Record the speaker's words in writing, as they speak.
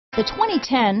The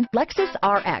 2010 Lexus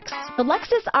RX. The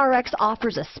Lexus RX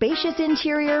offers a spacious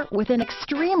interior with an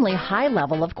extremely high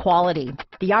level of quality.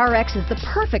 The RX is the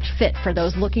perfect fit for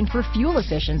those looking for fuel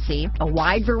efficiency, a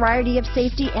wide variety of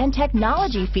safety and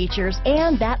technology features,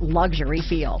 and that luxury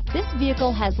feel. This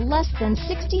vehicle has less than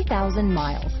 60,000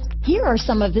 miles. Here are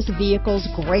some of this vehicle's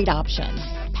great options: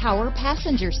 power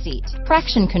passenger seat,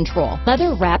 traction control,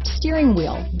 leather-wrapped steering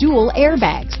wheel, dual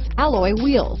airbags, alloy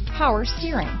wheels, power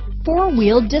steering,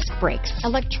 four-wheel disc brakes,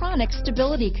 electronic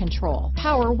stability control,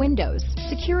 power windows,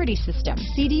 security system,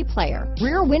 CD player,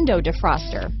 rear window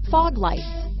defroster, fog lights,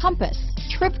 compass,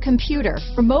 trip computer,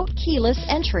 remote keyless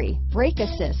entry, brake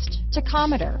assist,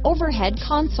 tachometer, overhead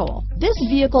console. This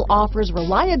vehicle offers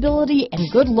reliability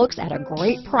and good looks at a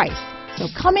great price. So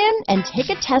come in and take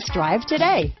a test drive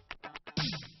today.